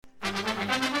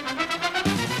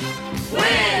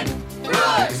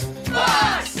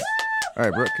All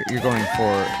right, Brooke, you're going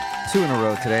for 2 in a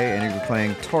row today, and you're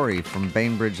playing Tori from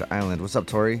Bainbridge Island. What's up,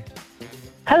 Tori?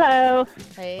 Hello.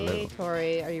 Hey, Hello.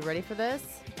 Tori, are you ready for this?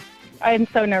 I'm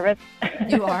so nervous.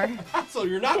 You are? So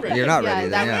you're not ready. You're not Yeah, ready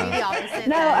that then, would be the yeah. opposite.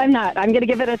 No, then. I'm not. I'm going to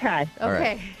give it a try. All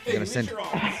right. Okay. We're going to send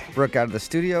Brooke out of the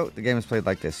studio. The game is played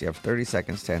like this. You have 30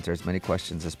 seconds to answer as many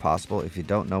questions as possible. If you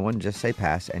don't know one, just say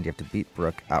pass, and you have to beat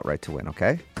Brooke outright to win,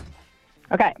 okay?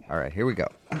 Okay. All right, here we go.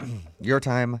 Your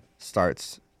time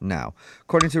starts now.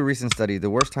 According to a recent study, the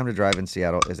worst time to drive in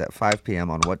Seattle is at 5 p.m.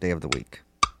 on what day of the week?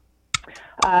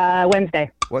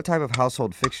 Wednesday. What type of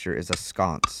household fixture is a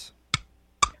sconce?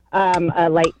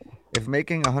 Late. If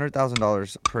making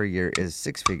 $100,000 per year is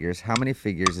 6 figures, how many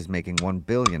figures is making $1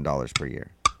 billion per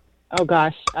year? Oh,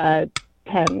 gosh. 10.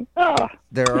 Oh,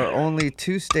 There are only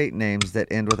 2 state names that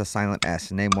end with a silent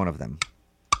S. Name one of them.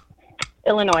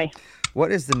 Illinois.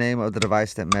 What is the name of the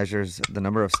device that measures the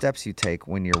number of steps you take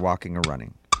when you're walking or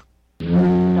running?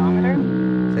 Pedometer.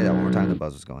 Say that one more time, the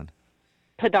buzz was going.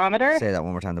 Pedometer. Say that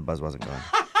one more time, the buzz wasn't going.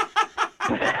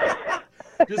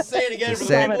 Just say it again Just for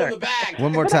say the it. people in the back.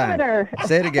 One more time. Pedometer.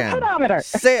 Say it again. Pedometer.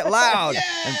 Say it loud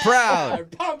and proud.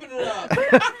 Pumping it up.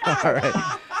 All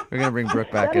right. We're going to bring Brooke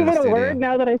Is back that in the even a word studio.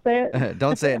 now that I say it?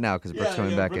 Don't say it now because Brooke's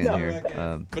coming back Brooke's in coming here. back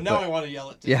in. But now I want to yell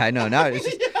it too. Yeah, I know. Now, it's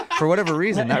just, for whatever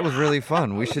reason, that was really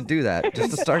fun. We should do that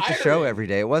just to start the show every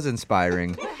day. It was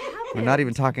inspiring. We're not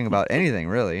even talking about anything,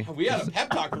 really. We had a pep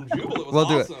talk from Jubal. It was We'll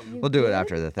do it. awesome. We'll do it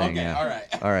after the thing. Okay, Yeah. all right.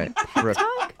 All right. Brooke.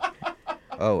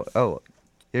 Oh.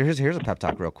 Here's a pep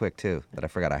talk real quick too that I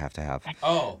forgot I have to have.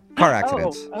 Oh. Car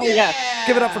accidents. Oh, yeah.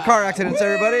 Give it up for car accidents,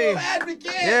 everybody.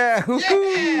 Advocate. Yeah. Woo-hoo.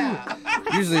 Yeah.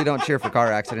 Usually you don't cheer for car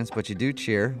accidents, but you do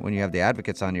cheer when you have the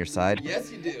advocates on your side.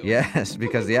 Yes, you do. Yes,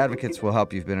 because the advocates will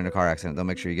help you if you've been in a car accident. They'll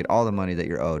make sure you get all the money that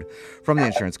you're owed from the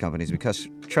insurance companies because,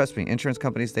 trust me, insurance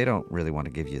companies, they don't really want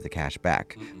to give you the cash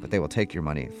back, but they will take your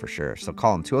money for sure. So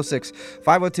call them,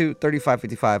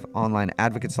 206-502-3555, online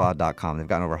at advocateslaw.com. They've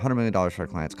gotten over $100 million for their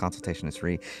clients. Consultation is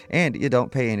free, and you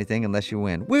don't pay anything unless you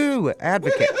win. Woo!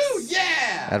 Advocates. Woo-hoo,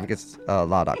 yeah.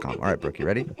 Advocateslaw.com. All right, Brooke, you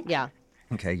ready? Yeah.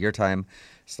 Okay, your time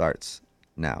starts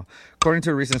now. According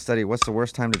to a recent study, what's the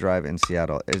worst time to drive in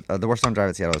Seattle? The worst time to drive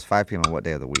in Seattle is 5 p.m. on what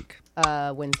day of the week?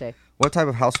 Wednesday. What type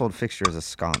of household fixture is a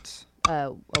sconce?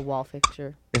 A wall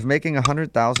fixture. If making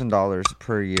 $100,000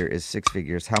 per year is 6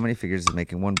 figures, how many figures is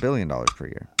making $1 billion per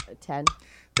year? 10.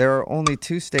 There are only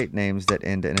 2 state names that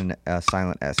end in a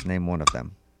silent S. Name one of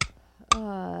them.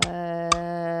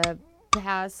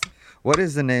 Pass. What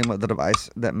is the name of the device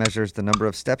that measures the number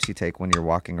of steps you take when you're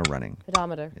walking or running?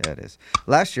 Pedometer. Yeah, it is.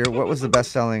 Last year, what was the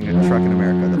best-selling truck in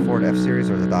America, the Ford F-Series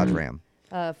or the Dodge Ram?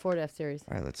 Ford F-Series.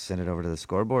 All right, let's send it over to the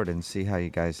scoreboard and see how you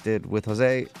guys did with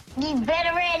Jose You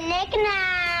better read Nick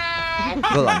now.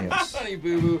 Bolaños. Honey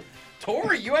boo boo.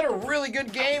 Tori, you had a really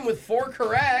good game with 4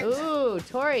 correct. Ooh,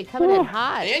 Tori, coming in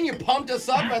hot. And you pumped us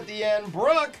up at the end.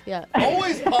 Brooke, Yeah.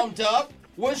 always pumped up.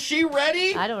 Was she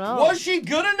ready? I don't know. Was she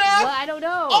good enough? Well, I don't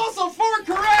know. Also 4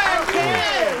 correct.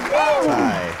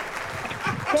 Tie.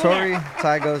 Tori,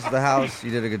 tie goes to the house. You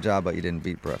did a good job, but you didn't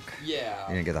beat Brooke. Yeah.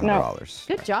 You didn't get the No. $100.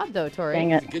 Good job, though, Tori.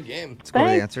 Dang it. Good game. Score the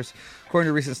Thanks. answers. According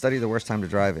to a recent study, the worst time to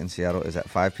drive in Seattle is at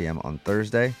 5 p.m. on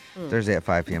Thursday. Thursday at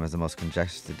 5 p.m. is the most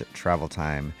congested travel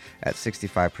time at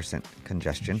 65%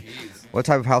 congestion. Jeez. What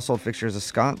type of household fixture is a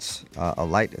sconce? A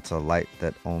light. It's a light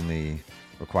that only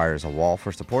requires a wall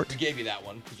for support. We gave you that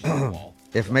one because you hit the wall.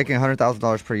 If making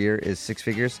 $100,000 per year is 6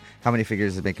 figures, how many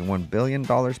figures is making $1 billion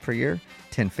per year?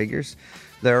 10 figures.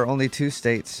 There are only 2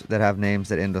 states that have names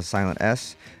that end with a silent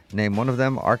S. Name one of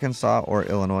them, Arkansas or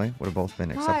Illinois. Would have both been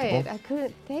acceptable. God, I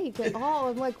couldn't think at all.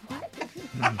 I'm like, what?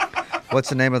 What's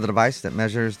the name of the device that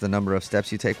measures the number of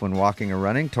steps you take when walking or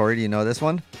running? Tori, do you know this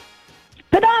one?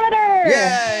 Pedometer.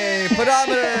 Yay!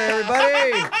 Pedometer,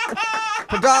 everybody!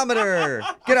 Pedometer!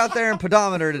 Get out there and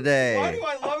pedometer today. Why do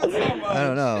I love it so much? I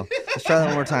don't know. Let's try that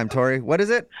one more time, Tori. What is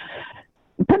it?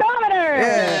 Pedometer.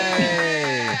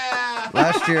 Yay! Yeah.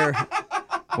 Last year,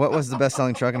 what was the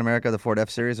best-selling truck in America? The Ford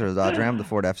F-Series or the Dodge Ram? The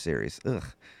Ford F-Series. Ugh.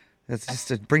 It's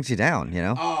just, it brings you down, you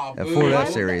know? Oh, A boo. Ford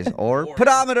F-Series or Ford.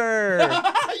 pedometer!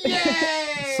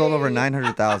 Yay! Sold over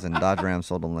 900,000. Dodge Ram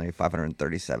sold only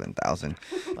 537,000.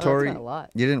 that's Tori, not a lot.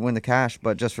 you didn't win the cash,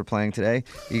 but just for playing today,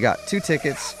 you got 2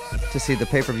 tickets to see the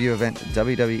pay-per-view event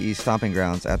WWE Stomping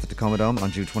Grounds at the Tacoma Dome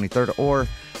on June 23rd or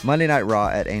Monday Night Raw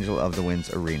at Angel of the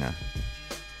Winds Arena.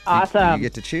 Awesome. You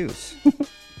get to choose.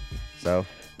 So,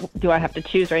 Do I have to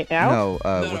choose right now? no,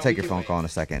 No, we'll we take your can phone wait. call in a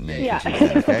second. And then Yeah. you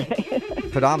can choose then, okay?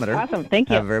 Pedometer. Awesome. Thank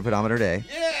you. Have a very pedometer day.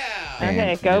 Yeah. And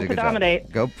Okay, you go did a good job. pedometer.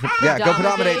 Go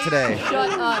pedometer today.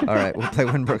 Shut up. All right, we'll play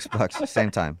Winbrooks Bucks same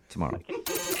time tomorrow.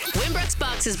 Winbrook's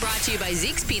Box is brought to you by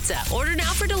Zeke's Pizza. Order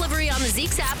now for delivery on the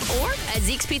Zeke's app or at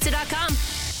Zeke'sPizza.com.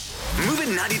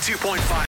 Moving 92.5.